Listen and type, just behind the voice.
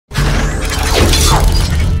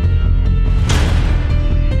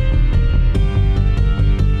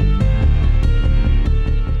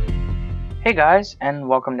Hey guys, and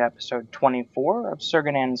welcome to episode 24 of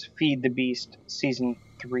Surgan's Feed the Beast Season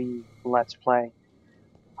 3 Let's Play.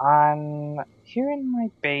 I'm here in my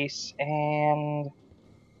base, and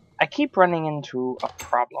I keep running into a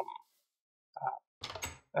problem.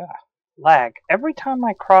 Lag. Every time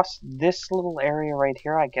I cross this little area right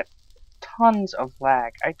here, I get tons of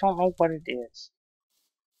lag. I don't know what it is.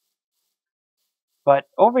 But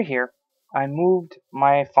over here, I moved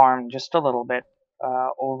my farm just a little bit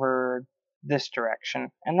over this direction,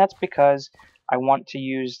 and that's because I want to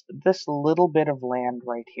use this little bit of land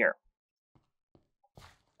right here.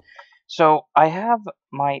 So I have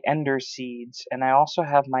my ender seeds, and I also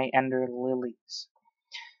have my ender lilies.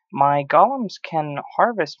 My golems can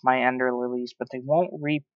harvest my ender lilies, but they won't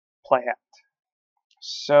replant.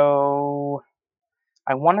 So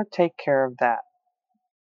I want to take care of that.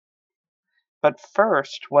 But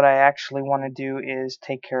first, what I actually want to do is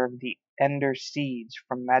take care of the ender seeds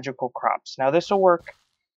from magical crops. Now this will work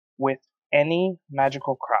with any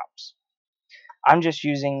magical crops. I'm just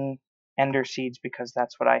using ender seeds because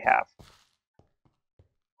that's what I have.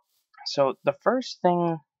 So the first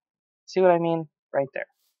thing, see what I mean? Right there.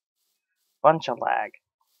 Bunch of lag.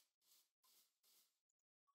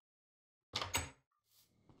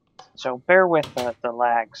 So bear with the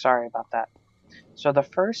lag, sorry about that. So the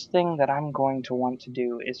first thing that I'm going to want to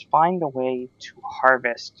do is find a way to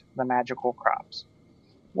harvest the magical crops.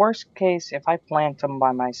 Worst case, if I plant them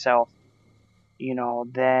by myself,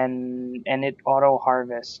 then, and it auto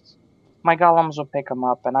harvests, my golems will pick them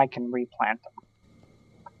up and I can replant them.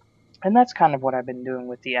 And that's kind of what I've been doing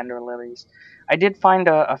with the ender lilies. I did find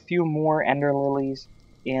a few more ender lilies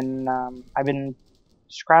in, I've been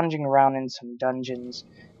scrounging around in some dungeons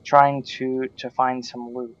trying to find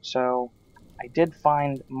some loot. So I did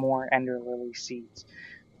find more ender lily seeds.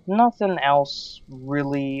 Nothing else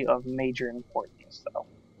really of major importance though.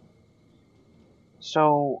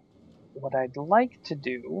 So what I'd like to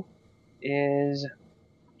do is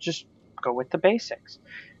just go with the basics.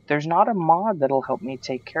 There's not a mod that'll help me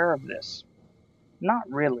take care of this. Not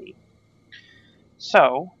really.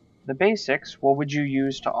 So, the basics, what would you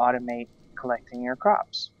use to automate collecting your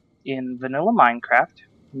crops? In vanilla Minecraft,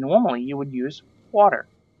 normally you would use water.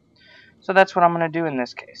 So that's what I'm going to do in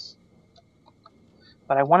this case.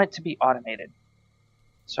 But I want it to be automated.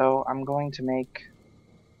 So I'm going to make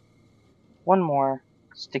one more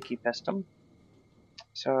sticky piston.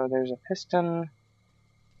 So there's a piston,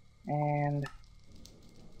 and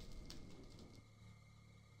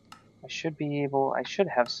I should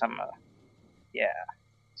have some,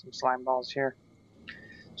 some slime balls here.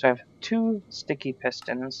 So I have two sticky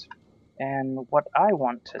pistons, and what I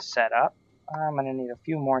want to set up, I'm going to need a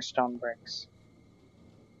few more stone bricks.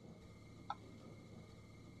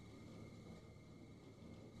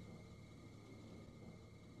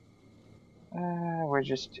 We're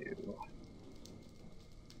just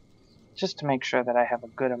to make sure that I have a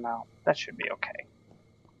good amount. That should be okay.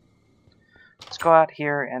 Let's go out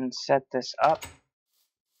here and set this up.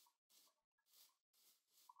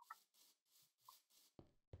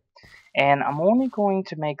 And I'm only going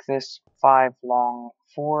to make this 5 long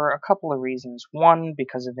for a couple of reasons. One,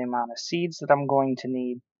 because of the amount of seeds that I'm going to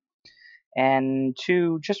need. And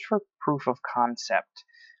 2, just for proof of concept.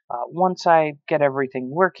 Once I get everything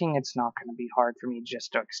working, it's not going to be hard for me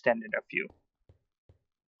just to extend it a few.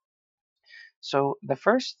 So the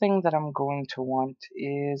first thing that I'm going to want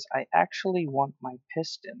is I actually want my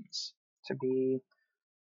pistons to be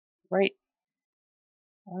right.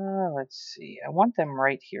 Let's see. I want them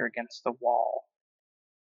right here against the wall.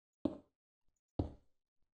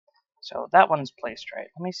 So that one's placed right.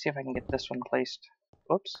 Let me see if I can get this one placed.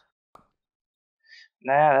 Oops.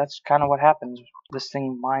 Nah, that's kind of what happens. This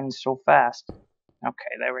thing mines so fast.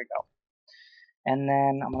 Okay, there we go. And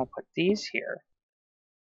then I'm going to put these here.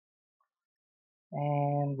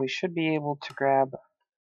 And we should be able to grab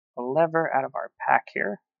a lever out of our pack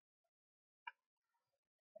here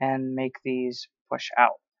and make these push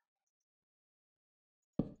out.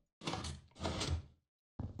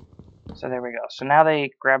 So there we go. So now they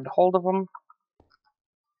grabbed hold of them.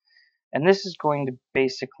 And this is going to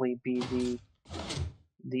basically be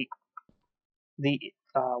the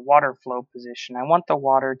water flow position. I want the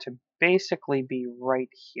water to basically be right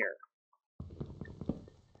here.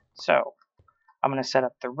 So I'm going to set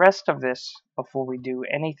up the rest of this before we do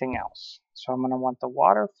anything else. So I'm going to want the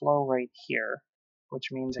water flow right here,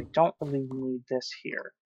 which means I don't really need this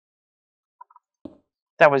here.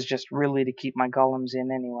 That was just really to keep my golems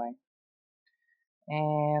in anyway.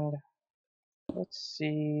 And let's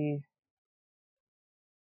see.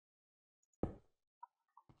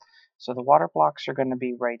 So the water blocks are going to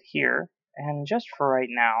be right here. And just for right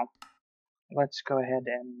now, let's go ahead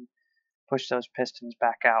and push those pistons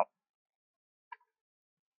back out.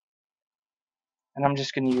 And I'm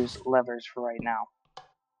just going to use levers for right now.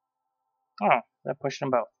 Oh, that pushed them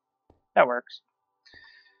both. That works.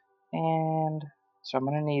 And so I'm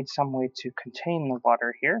going to need some way to contain the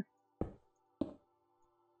water here.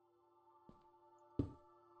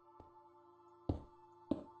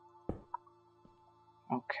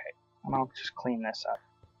 Okay, and I'll just clean this up.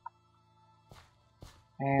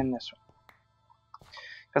 And this one.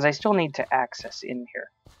 Because I still need to access in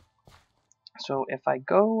here. So if I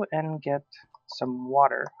go and get some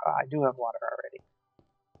water, I do have water already.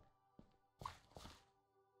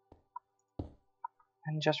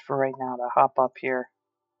 And just for right now to hop up here,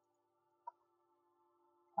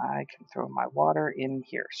 I can throw my water in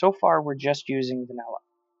here. So far we're just using vanilla.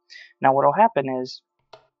 Now what will happen is,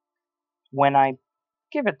 when I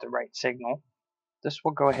give it the right signal, this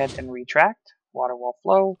will go ahead and retract, water will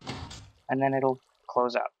flow, and then it'll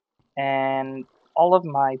close up. And all of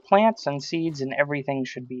my plants and seeds and everything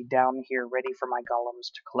should be down here ready for my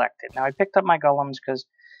golems to collect it. Now I picked up my golems because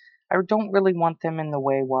I don't really want them in the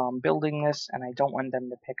way while I'm building this, and I don't want them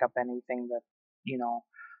to pick up anything that,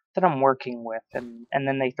 that I'm working with, and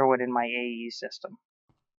then they throw it in my AE system.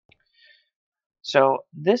 So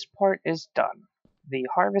this part is done. The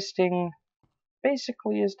harvesting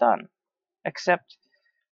basically is done, except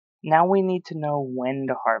now we need to know when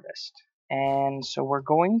to harvest. And so we're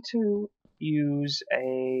going to use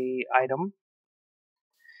a item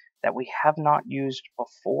that we have not used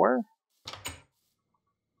before,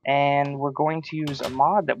 and we're going to use a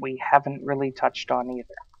mod that we haven't really touched on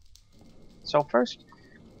either. So first,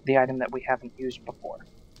 the item that we haven't used before.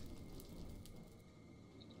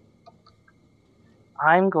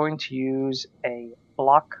 I'm going to use a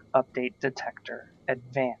block update detector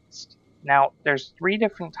advanced. Now, there's 3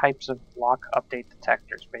 different types of block update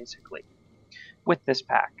detectors, basically, with this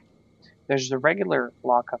pack. There's the regular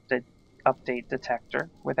block update detector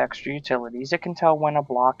with extra utilities. It can tell when a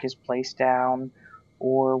block is placed down,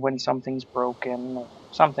 or when something's broken, or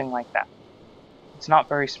something like that. It's not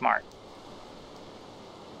very smart.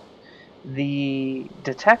 The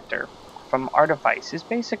detector from Artifice is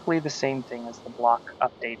basically the same thing as the block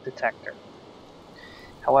update detector.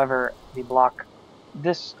 However,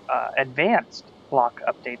 this advanced block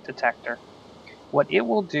update detector, what it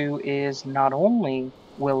will do is not only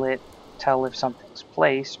will it tell if something's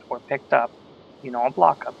placed or picked up, a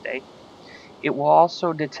block update, it will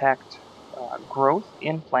also detect growth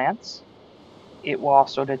in plants. It will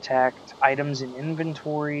also detect items in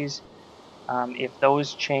inventories. If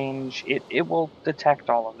those change, it will detect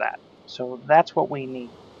all of that. So that's what we need.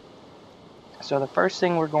 So the first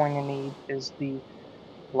thing we're going to need is the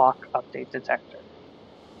block update detector.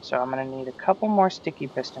 So I'm going to need a couple more sticky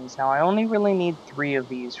pistons. Now I only really need 3 of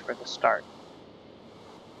these for the start.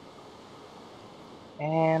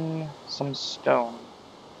 And some stone.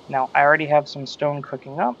 Now I already have some stone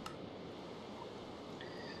cooking up.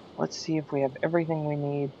 Let's see if we have everything we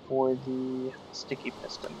need for the sticky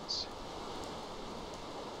pistons.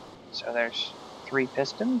 So there's 3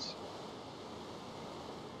 pistons.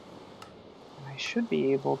 And I should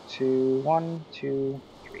be able to 1, 2,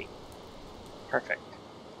 3. Perfect.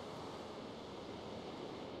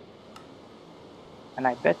 And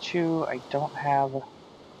I bet you I don't have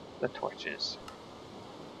the torches.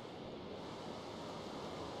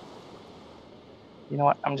 You know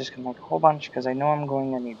what? I'm just going to make a whole bunch because I know I'm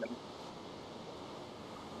going to need them.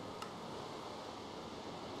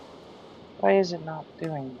 Why is it not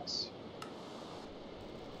doing this?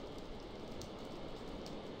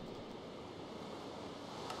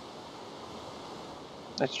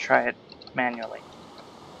 Let's try it manually.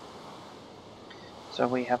 So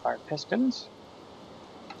we have our pistons.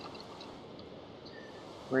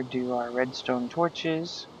 We'll do our redstone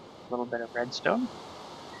torches, a little bit of redstone,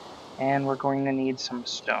 and we're going to need some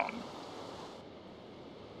stone.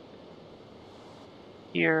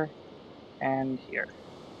 Here and here.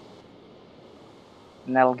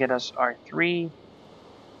 And that'll get us our 3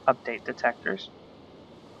 update detectors.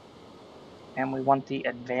 And we want the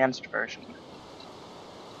advanced version.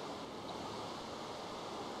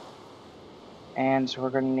 And so we're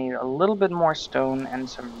going to need a little bit more stone and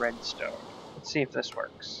some redstone. Let's see if this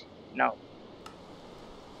works. No.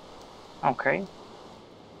 Okay.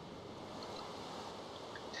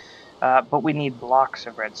 But we need blocks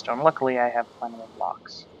of redstone. Luckily I have plenty of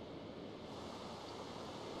blocks.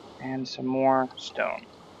 And some more stone.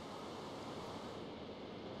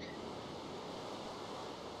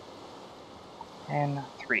 And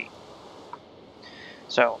 3.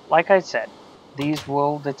 So, like I said, these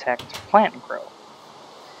will detect plant growth.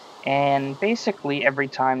 And basically every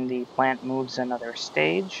time the plant moves another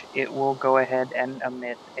stage, it will go ahead and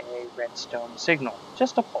emit a redstone signal,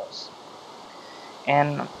 just a pulse.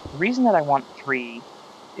 And the reason that I want 3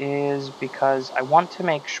 is because I want to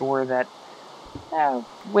make sure that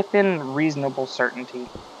within reasonable certainty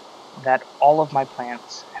that all of my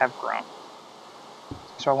plants have grown.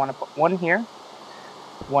 So I want to put one here,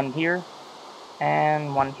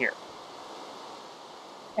 and one here.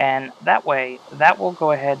 And that way, that will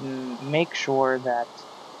go ahead and make sure that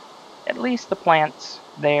at least the plants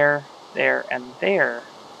there, and there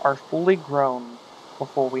are fully grown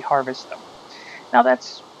before we harvest them. Now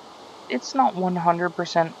it's not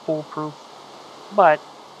 100% foolproof, but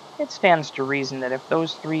it stands to reason that if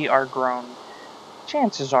those 3 are grown,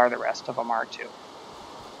 chances are the rest of them are too.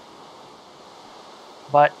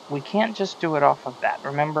 But we can't just do it off of that.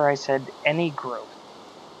 Remember I said any growth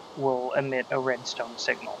will emit a redstone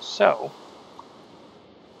signal. So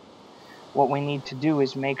what we need to do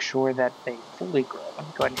is make sure that they fully grow. Let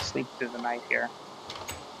me go ahead and sleep through the night here.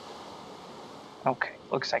 Okay,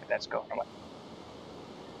 looks like that's going away.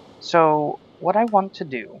 So what I want to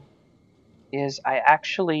do is I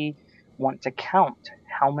actually want to count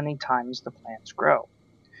how many times the plants grow,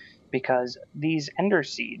 because these ender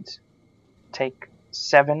seeds take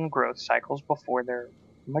 7 growth cycles before they're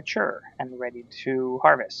mature and ready to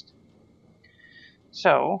harvest.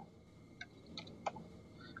 So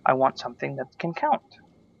I want something that can count.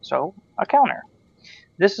 So a counter.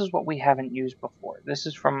 This is what we haven't used before. This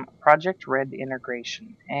is from Project Red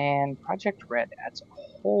integration, and Project Red adds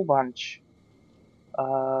a whole bunch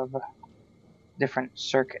of different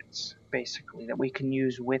circuits, basically, that we can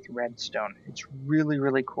use with redstone. It's really,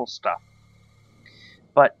 really cool stuff.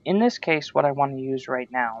 But in this case, what I want to use right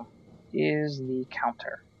now is the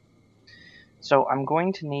counter. So I'm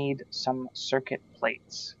going to need some circuit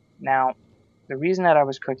plates. Now, the reason that I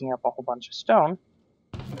was cooking up a whole bunch of stone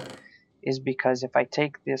is because if I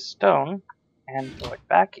take this stone and throw it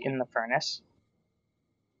back in the furnace,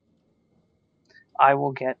 I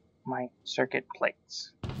will get my circuit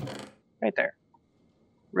plates. Right there.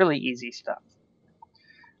 Really easy stuff.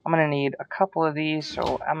 I'm going to need a couple of these,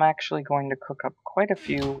 so I'm actually going to cook up quite a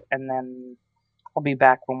few, and then I'll be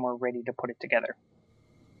back when we're ready to put it together.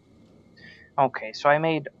 Okay, so I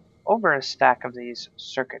made over a stack of these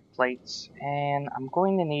circuit plates, and I'm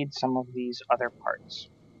going to need some of these other parts.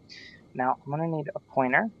 Now, I'm going to need a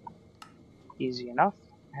pointer. Easy enough.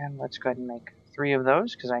 And let's go ahead and make 3 of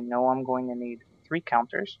those, because I know I'm going to need 3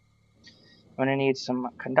 counters. I'm going to need some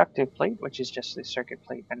conductive plate, which is just the circuit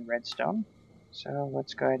plate and redstone. So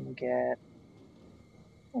let's go ahead and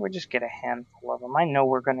we'll just get a handful of them. I know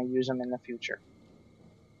we're going to use them in the future.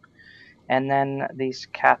 And then these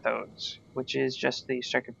cathodes, which is just the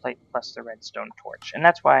circuit plate plus the redstone torch. And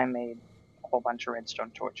that's why I made a whole bunch of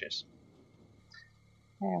redstone torches.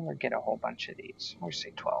 And we'll get a whole bunch of these. We'll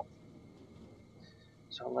say 12.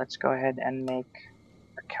 So let's go ahead and make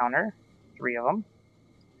a counter, 3 of them.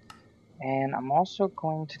 And I'm also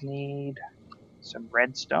going to need some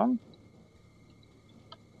redstone.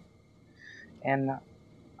 And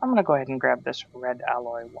I'm going to go ahead and grab this red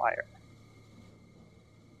alloy wire.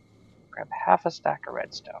 Grab half a stack of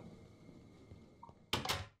redstone.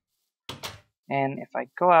 And if I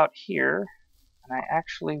go out here, and I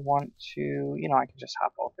actually want to, I can just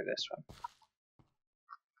hop over this one.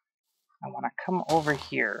 I want to come over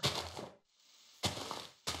here.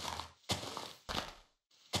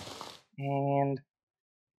 And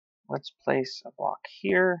let's place a block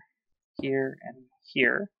here, here, and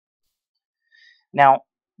here. Now,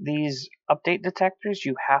 these update detectors,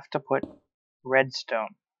 you have to put redstone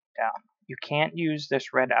down. You can't use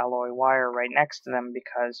this red alloy wire right next to them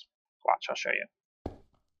because, watch, I'll show you.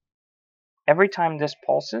 Every time this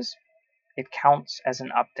pulses, it counts as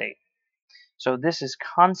an update. So this is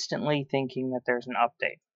constantly thinking that there's an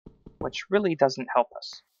update, which really doesn't help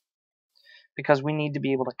us, because we need to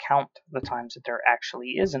be able to count the times that there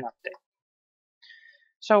actually is an update.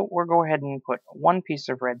 So we'll go ahead and put 1 piece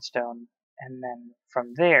of redstone, and then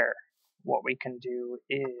from there, what we can do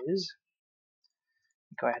is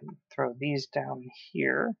go ahead and throw these down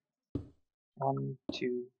here. 1,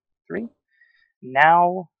 2, 3.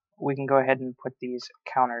 Now we can go ahead and put these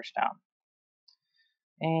counters down.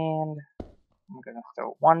 And I'm going to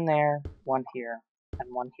throw 1 there, 1 here,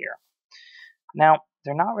 and 1 here. Now,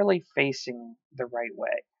 they're not really facing the right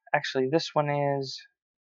way. Actually, this one is,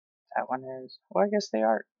 that one is, well, I guess they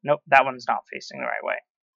are. Nope, that one's not facing the right way.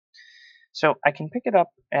 So I can pick it up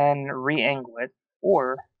and re-angle it,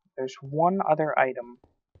 or there's one other item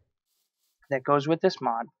that goes with this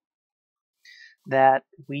mod that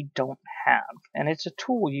we don't have. And it's a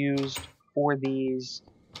tool used for these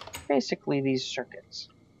basically these circuits,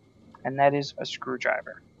 and that is a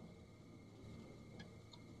screwdriver.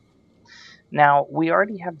 Now, we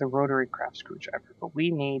already have the rotary craft screwdriver, but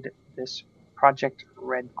we need this Project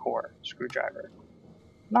Red Core screwdriver.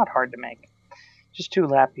 Not hard to make. Just 2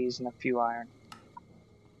 lapis and a few iron.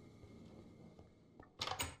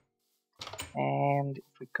 And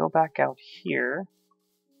if we go back out here,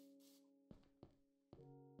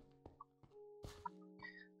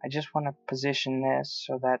 I just want to position this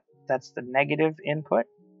so that that's the negative input,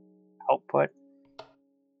 output,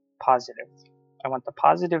 positive. I want the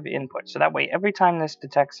positive input, so that way every time this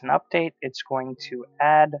detects an update, it's going to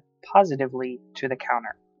add positively to the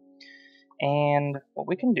counter. And what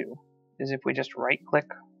we can do is if we just right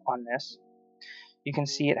click on this, you can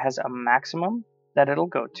see it has a maximum that it'll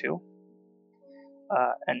go to,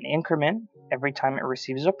 an increment every time it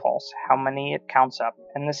receives a pulse, how many it counts up,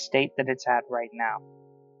 and the state that it's at right now.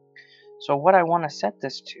 So what I want to set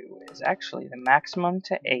this to is actually the maximum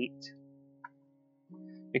to 8,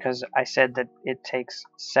 because I said that it takes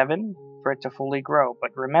 7 for it to fully grow,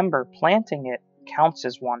 but remember, planting it counts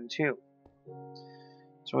as 1 too.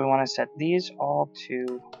 So we want to set these all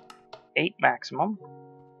to 8 maximum,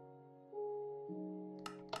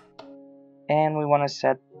 and we want to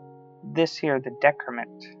set this here, the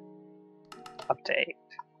decrement, up to 8.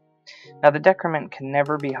 Now the decrement can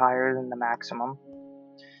never be higher than the maximum,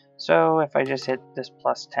 so if I just hit this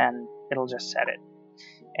plus 10, it'll just set it.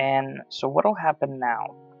 And so what'll happen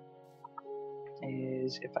now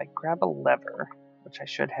is if I grab a lever, which I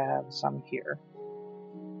should have some here,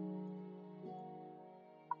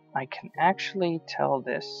 I can actually tell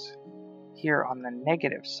this here on the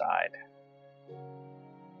negative side.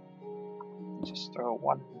 Just throw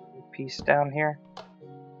one piece down here,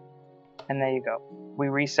 and there you go. We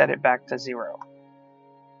reset it back to 0.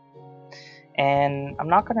 And I'm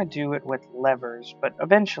not going to do it with levers, but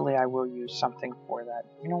eventually I will use something for that.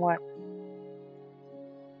 You know what?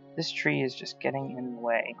 This tree is just getting in the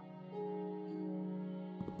way.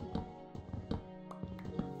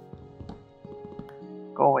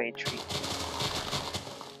 Go away, tree.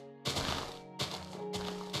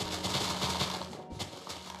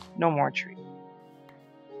 No more tree.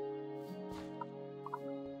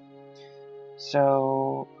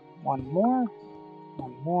 So, one more,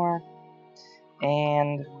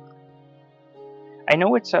 and I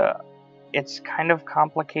know it's kind of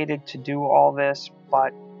complicated to do all this,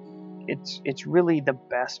 but it's really the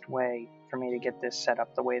best way for me to get this set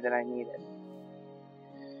up the way that I need it.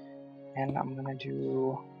 And I'm gonna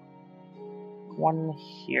do one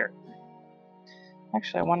here.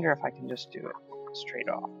 Actually, I wonder if I can just do it straight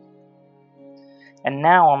off. And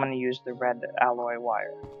now I'm gonna use the red alloy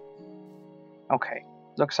wire. Okay,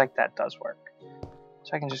 looks like that does work.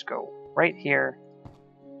 So I can just go right here,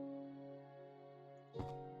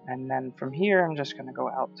 and then from here I'm just gonna go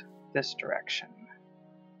out this direction.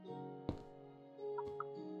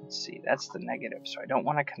 Let's see, that's the negative, so I don't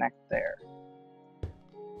want to connect there.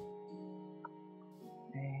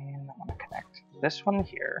 And I want to connect this one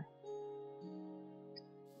here,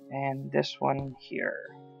 and this one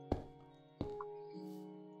here.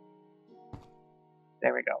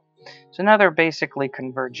 There we go. So now they're basically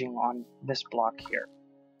converging on this block here.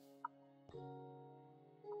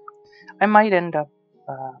 I might end up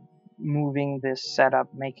moving this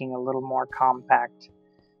setup, making a little more compact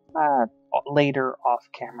later off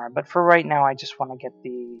camera, but for right now I just want to get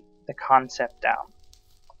the concept down.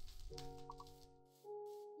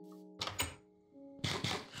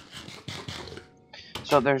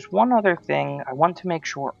 So there's one other thing. I want to make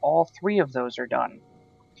sure all 3 of those are done.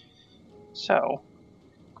 So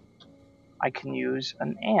I can use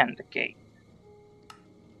an AND gate.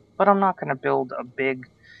 But I'm not going to build a big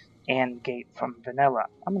AND gate from vanilla.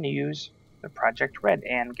 I'm going to use the Project Red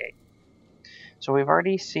AND gate. So we've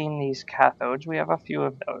already seen these cathodes. We have a few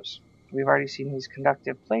of those. We've already seen these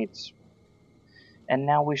conductive plates. And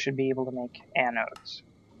now we should be able to make anodes.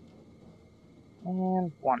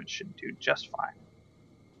 And one should do just fine.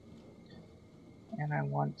 And I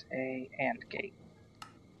want a AND gate.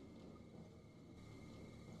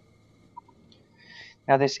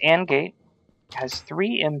 Now this AND gate has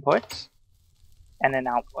 3 inputs and an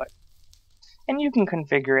output. And you can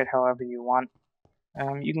configure it however you want.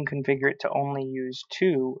 You can configure it to only use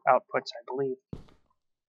 2 outputs, I believe.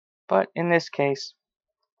 But in this case,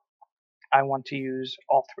 I want to use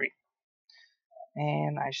all 3.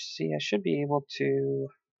 And I should be able to...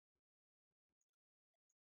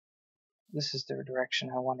 This is the direction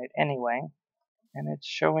I want it anyway. And it's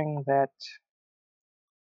showing that...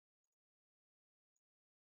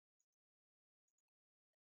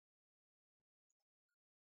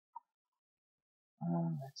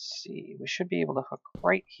 Let's see, we should be able to hook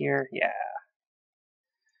right here, yeah,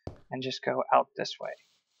 and just go out this way.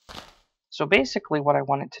 So basically what I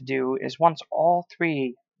want it to do is once all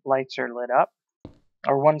 3 lights are lit up,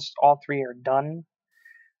 or once all 3 are done,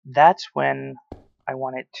 that's when I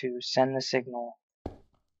want it to send the signal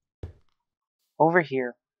over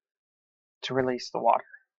here to release the water.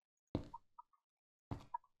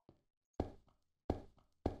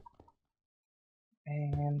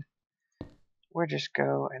 And we'll just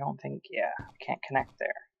go, I don't think, yeah, can't connect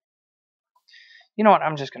there. You know what,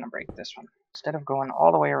 I'm just going to break this one. Instead of going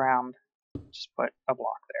all the way around, just put a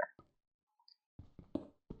block there.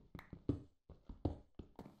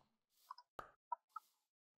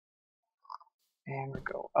 And we'll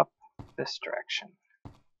go up this direction.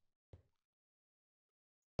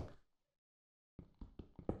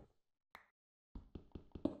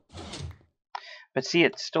 But see,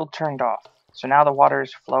 it's still turned off. So now the water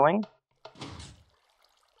is flowing.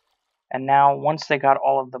 And now once they got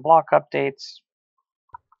all of the block updates,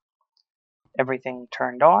 everything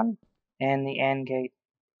turned on, and the AND gate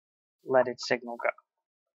let its signal go.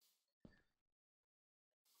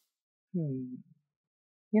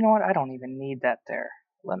 You know what? I don't even need that there.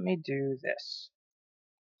 Let me do this.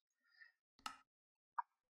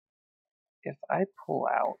 If I pull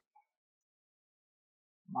out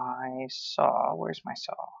my saw, where's my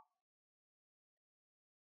saw?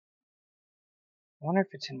 I wonder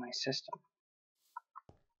if it's in my system.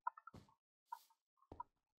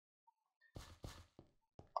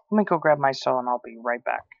 Let me go grab my saw and I'll be right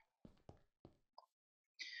back.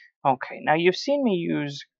 Okay, now you've seen me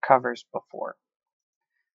use covers before,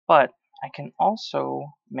 but I can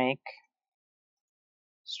also make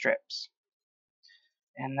strips.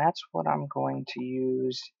 And that's what I'm going to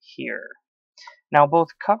use here. Now both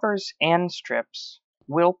covers and strips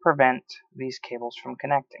will prevent these cables from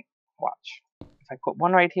connecting. Watch. If I put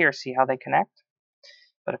one right here, see how they connect?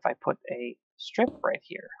 But if I put a strip right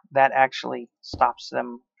here, that actually stops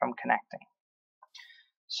them from connecting.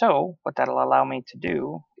 So what that'll allow me to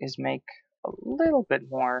do is make a little bit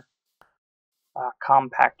more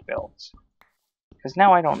compact builds. Because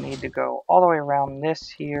now I don't need to go all the way around this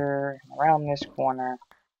here, and around this corner.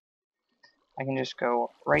 I can just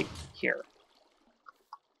go right here.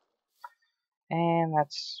 And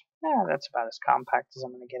that's about as compact as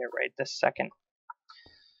I'm going to get it right this second.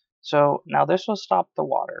 So now this will stop the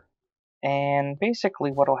water. And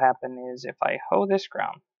basically what will happen is if I hoe this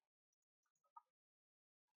ground,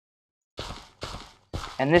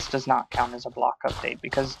 and this does not count as a block update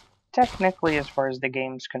because technically as far as the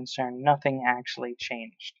game's concerned, nothing actually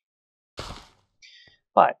changed.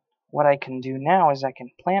 But what I can do now is I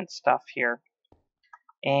can plant stuff here,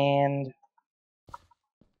 and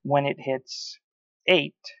when it hits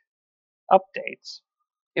 8 updates,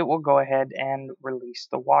 it will go ahead and release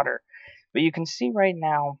the water. But you can see right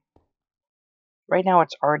now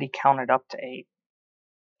it's already counted up to 8.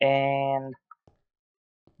 And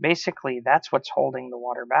basically that's what's holding the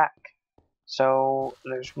water back. So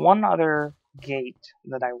there's one other gate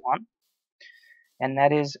that I want, and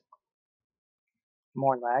that is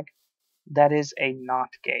more lag. That is a NOT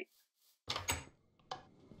gate.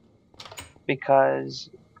 Because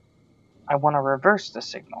I want to reverse the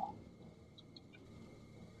signal.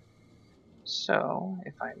 So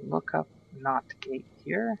if I look up NOT gate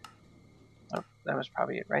here, oh, that was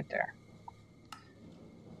probably it right there.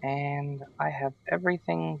 And I have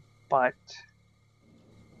everything but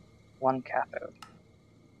one cathode.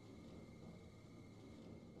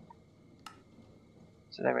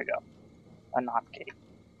 So there we go, a NOT gate.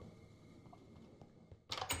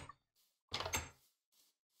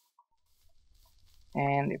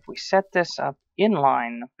 And if we set this up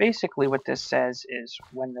inline, basically what this says is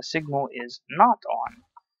when the signal is not on,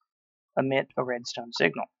 emit a redstone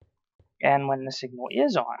signal. And when the signal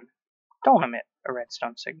is on, don't emit a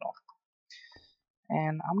redstone signal.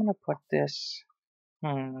 And I'm going to put this,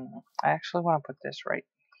 I actually want to put this right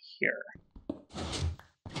here.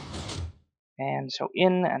 And so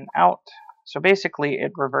in and out, so basically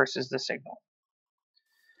it reverses the signal.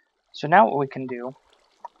 So now what we can do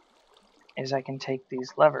is I can take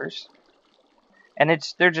these levers, and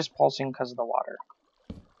they're just pulsing because of the water.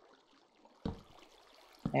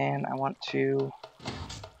 And I want to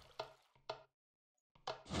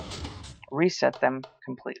reset them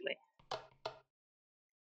completely.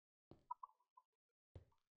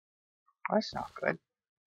 Oh, that's not good.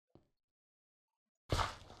 I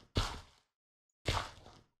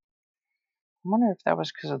wonder if that was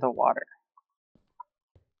because of the water.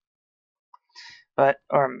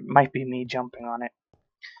 Or it might be me jumping on it.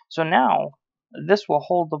 So now, this will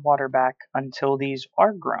hold the water back until these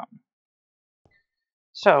are grown.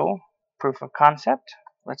 So, proof of concept.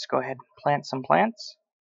 Let's go ahead and plant some plants.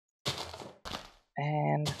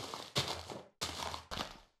 And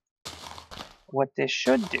what this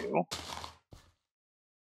should do...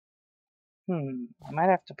 I might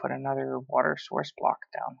have to put another water source block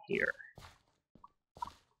down here.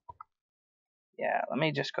 Yeah, let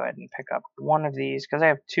me just go ahead and pick up one of these, because I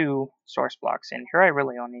have 2 source blocks in here. I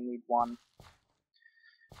really only need 1.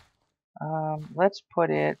 Let's put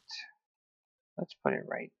it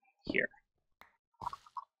right here.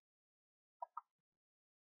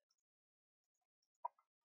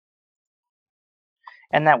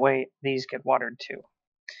 And that way, these get watered too.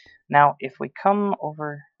 Now, if we come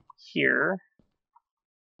over here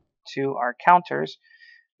to our counters,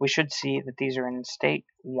 we should see that these are in state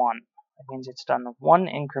 1. That means it's done 1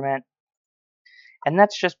 increment, and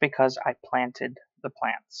that's just because I planted the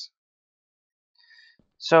plants.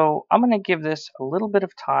 So I'm going to give this a little bit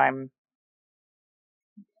of time,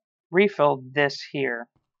 refill this here,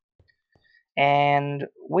 and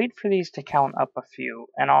wait for these to count up a few,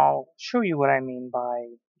 and I'll show you what I mean by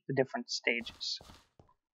the different stages.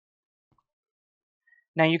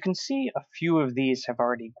 Now you can see a few of these have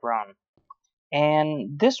already grown.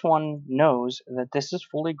 And this one knows that this is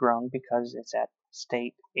fully grown because it's at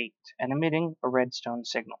state 8 and emitting a redstone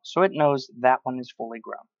signal. So it knows that one is fully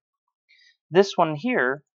grown. This one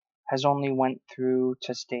here has only went through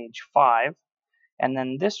to stage 5, and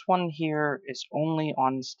then this one here is only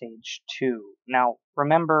on stage 2. Now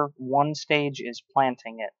remember, 1 stage is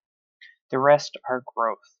planting it. The rest are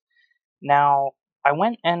growth. Now I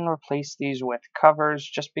went and replaced these with covers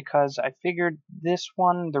just because I figured this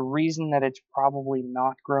one, the reason that it's probably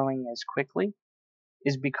not growing as quickly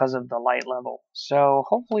is because of the light level. So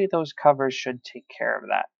hopefully those covers should take care of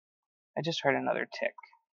that. I just heard another tick.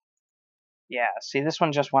 Yeah, see, this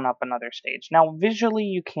one just went up another stage. Now visually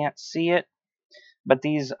you can't see it, but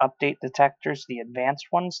these update detectors, the advanced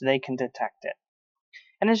ones, they can detect it.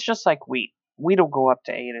 And it's just like wheat. Wheat will go up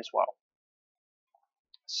to 8 as well.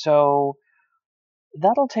 So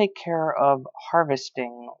that'll take care of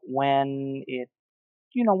harvesting when it,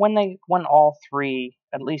 when all 3,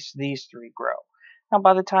 at least these 3 grow. Now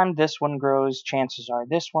by the time this one grows, chances are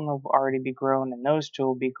this one will already be grown and those 2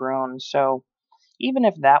 will be grown. So even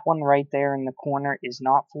if that one right there in the corner is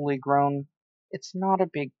not fully grown, it's not a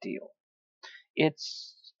big deal.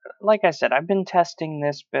 It's, like I said, I've been testing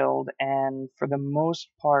this build, and for the most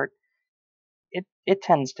part, it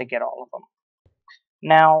tends to get all of them.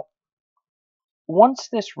 Now, once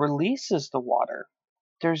this releases the water,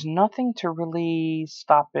 there's nothing to really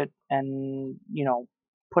stop it and,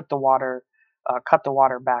 put the water, cut the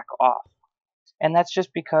water back off. And that's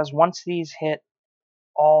just because once these hit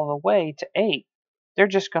all the way to 8, they're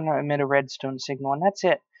just going to emit a redstone signal, and that's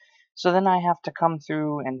it. So then I have to come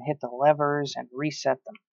through and hit the levers and reset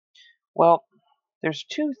them. Well, there's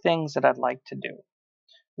 2 things that I'd like to do.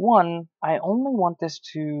 One, I only want this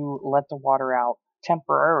to let the water out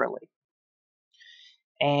temporarily.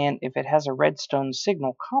 And if it has a redstone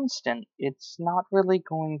signal constant, it's not really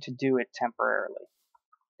going to do it temporarily.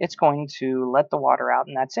 It's going to let the water out,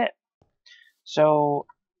 and that's it. So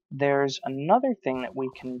there's another thing that we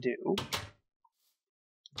can do.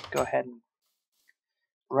 Go ahead and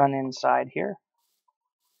run inside here.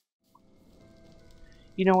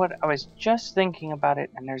 You know what? I was just thinking about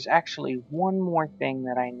it, and there's actually one more thing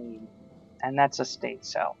that I need, and that's a state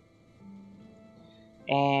cell.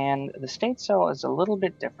 And the state cell is a little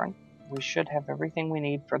bit different. We should have everything we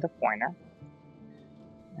need for the pointer.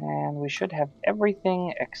 And we should have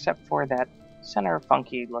everything except for that center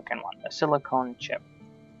funky looking one, the silicone chip.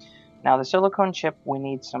 Now the silicone chip, we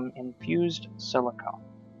need some infused silicone.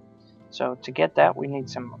 So to get that, we need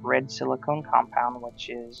some red silicone compound, which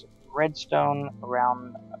is redstone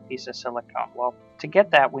around a piece of silicone. Well, to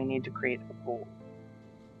get that, we need to create a pool,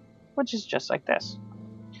 which is just like this.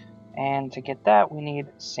 And to get that, we need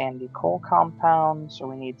sandy coal compound, so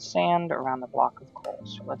we need sand around a block of coal.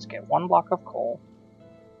 So let's get 1 block of coal,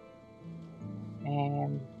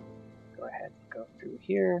 and go ahead and go through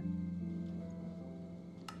here,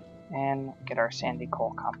 and get our sandy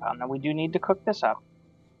coal compound. Now we do need to cook this up,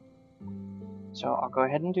 so I'll go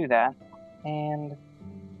ahead and do that, and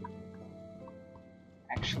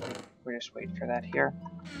actually, we'll just wait for that here,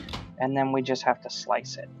 and then we just have to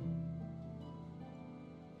slice it.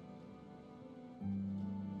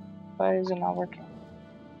 Why is it not working?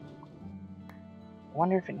 I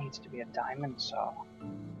wonder if it needs to be a diamond saw.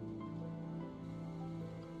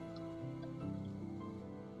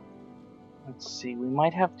 Let's see, we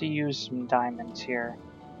might have to use some diamonds here.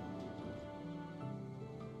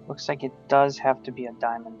 Looks like it does have to be a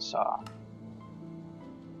diamond saw.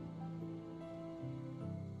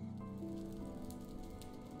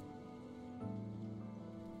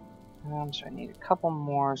 So I need a couple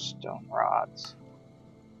more stone rods.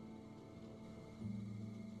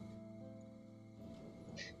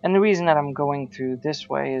 And the reason that I'm going through this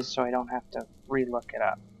way is so I don't have to re-look it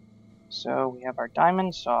up. So we have our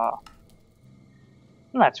diamond saw.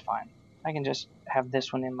 And that's fine. I can just have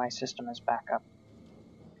this one in my system as backup.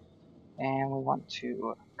 And we want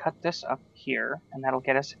to cut this up here, and that'll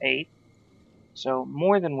get us 8. So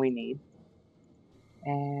more than we need.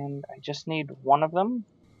 And I just need one of them,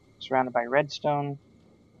 surrounded by redstone,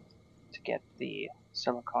 to get the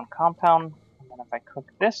silicone compound. And then if I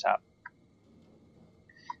cook this up,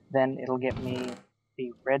 then it'll get me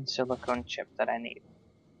the red silicone chip that I need.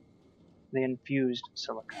 The infused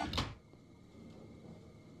silicone.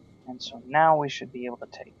 And so now we should be able to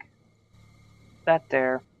take that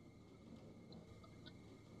there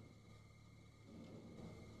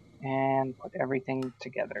and put everything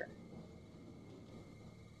together.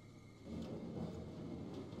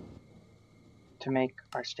 To make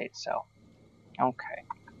our state cell. Okay.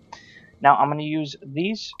 Now I'm going to use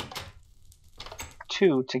these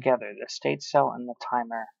two together, the state cell and the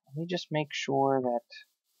timer. Let me just make sure that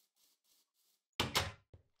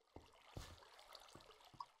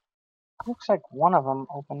looks like one of them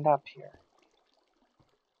opened up here.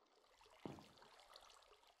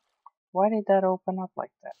 Why did that open up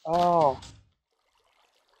like that? Oh.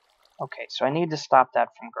 Okay, so I need to stop that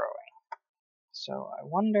from growing. So I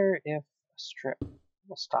wonder if a strip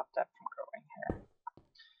will stop that from growing here.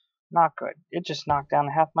 Not good. It just knocked down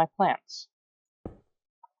half my plants.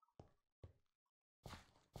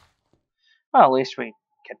 Well, at least we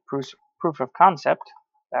get proof of concept.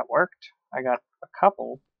 That worked. I got a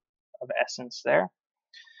couple of essence there.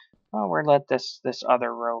 Well, we'll let this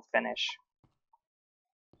other row finish.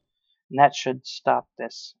 And that should stop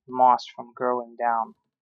this moss from growing down.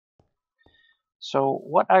 So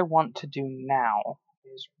what I want to do now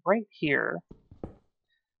is right here,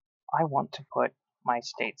 I want to put my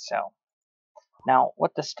state cell. Now,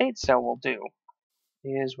 what the state cell will do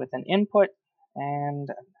is with an input and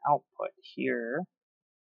an output here.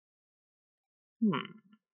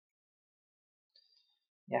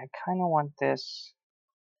 Yeah, I kind of want this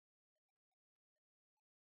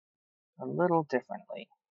a little differently.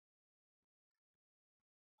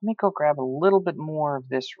 Let me go grab a little bit more of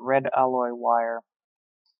this red alloy wire,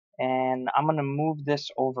 and I'm going to move this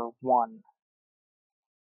over 1.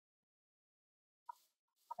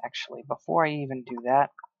 Actually, before I even do that,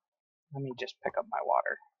 let me just pick up my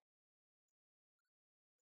water.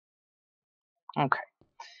 Okay,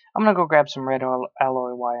 I'm going to go grab some red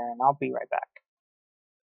alloy wire, and I'll be right back.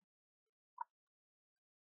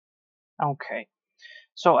 Okay,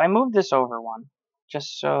 so I moved this over 1,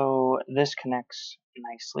 just so this connects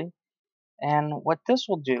nicely. And what this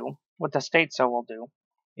will do, what the state cell will do,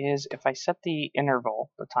 is if I set the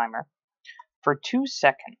interval, the timer, for 2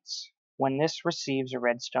 seconds, when this receives a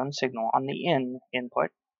redstone signal on the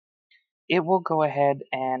input, it will go ahead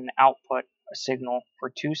and output a signal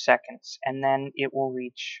for 2 seconds, and then it will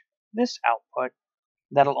reach this output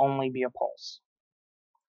that'll only be a pulse.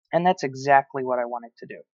 And that's exactly what I wanted to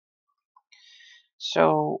do.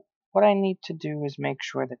 So what I need to do is make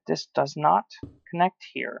sure that this does not connect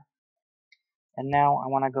here. And now I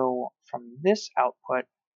want to go from this output,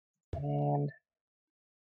 and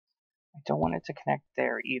I don't want it to connect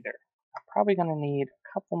there either. I'm probably going to need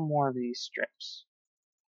a couple more of these strips.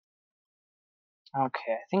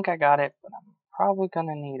 Okay, I think I got it, but I'm probably going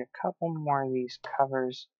to need a couple more of these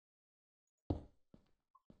covers.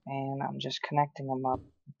 And I'm just connecting them up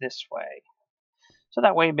this way. So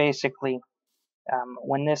that way, basically,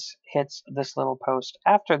 when this hits this little post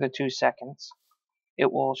after the 2 seconds,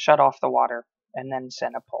 it will shut off the water and then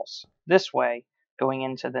send a pulse. This way, going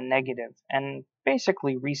into the negative and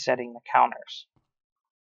basically resetting the counters.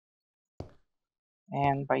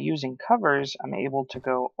 And by using covers, I'm able to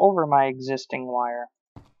go over my existing wire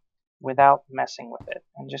without messing with it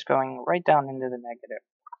and just going right down into the negative.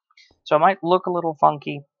 So it might look a little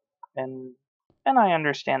funky, and I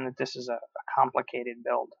understand that this is a complicated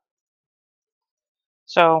build.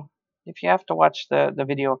 So if you have to watch the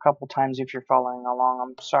video a couple times if you're following along,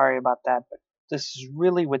 I'm sorry about that, but this is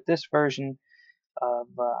really, with this version of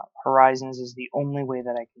Horizons, is the only way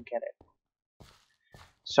that I can get it.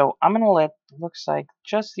 So I'm going to let, looks like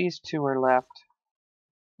just these 2 are left.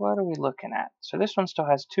 What are we looking at? So this one still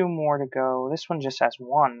has 2 more to go. This one just has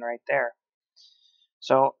 1 right there.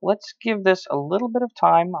 So let's give this a little bit of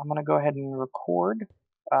time. I'm going to go ahead and record,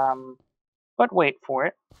 but wait for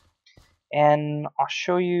it. And I'll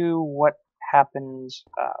show you what happens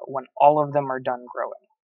when all of them are done growing.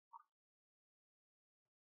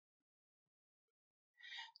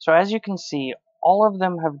 So as you can see, All of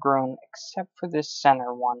them have grown except for this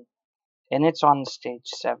center one, and it's on stage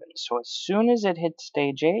 7. So as soon as it hits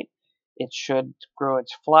stage 8, it should grow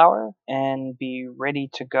its flower and be ready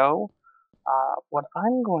to go. What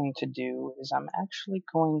I'm going to do is I'm actually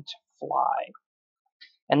going to fly.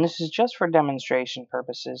 And this is just for demonstration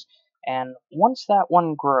purposes. And once that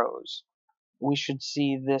one grows, we should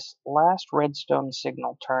see this last redstone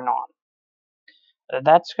signal turn on.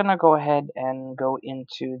 That's going to go ahead and go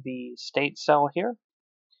into the state cell here,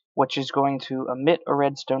 which is going to emit a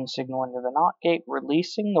redstone signal into the NOT gate,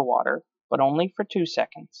 releasing the water, but only for 2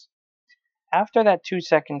 seconds. After that 2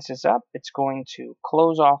 seconds is up, it's going to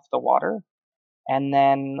close off the water, and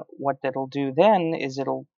then what it'll do then is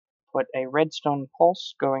it'll put a redstone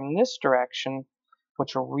pulse going this direction,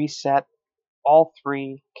 which will reset all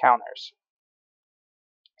 3 counters.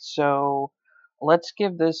 So let's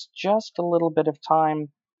give this just a little bit of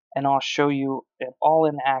time, and I'll show you it all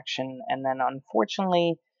in action. And then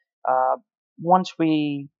unfortunately, uh, once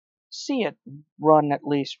we see it run at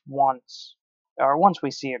least once, or once we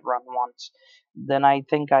see it run once, then I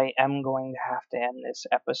think I am going to have to end this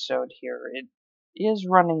episode here. It is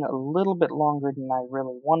running a little bit longer than I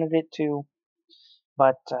really wanted it to,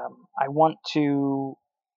 but I want to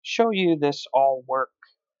show you this all work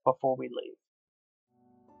before we leave.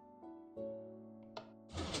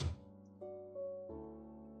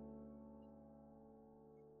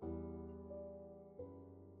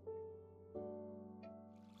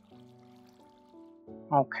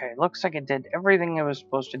 Okay, looks like it did everything it was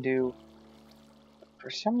supposed to do. For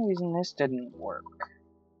some reason this didn't work.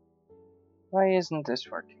 Why isn't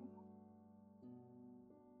this working?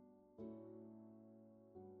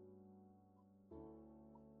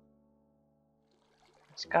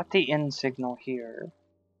 It's got the in signal here,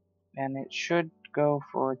 and it should go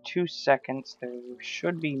for 2 seconds. There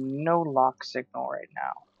should be no lock signal right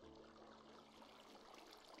now.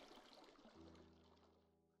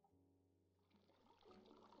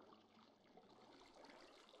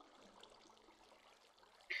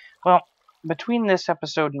 Well, between this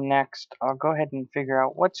episode and next, I'll go ahead and figure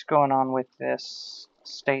out what's going on with this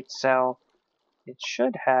state cell. It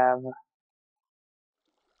should have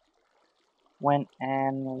went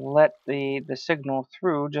and let the signal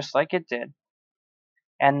through just like it did,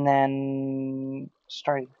 and then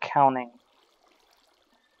started counting.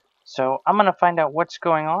 So I'm going to find out what's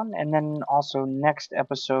going on, and then also next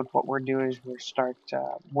episode what we're doing is we'll start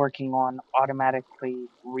working on automatically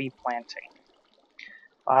replanting.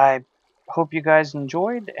 I hope you guys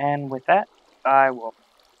enjoyed, and with that, I will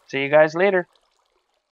see you guys later.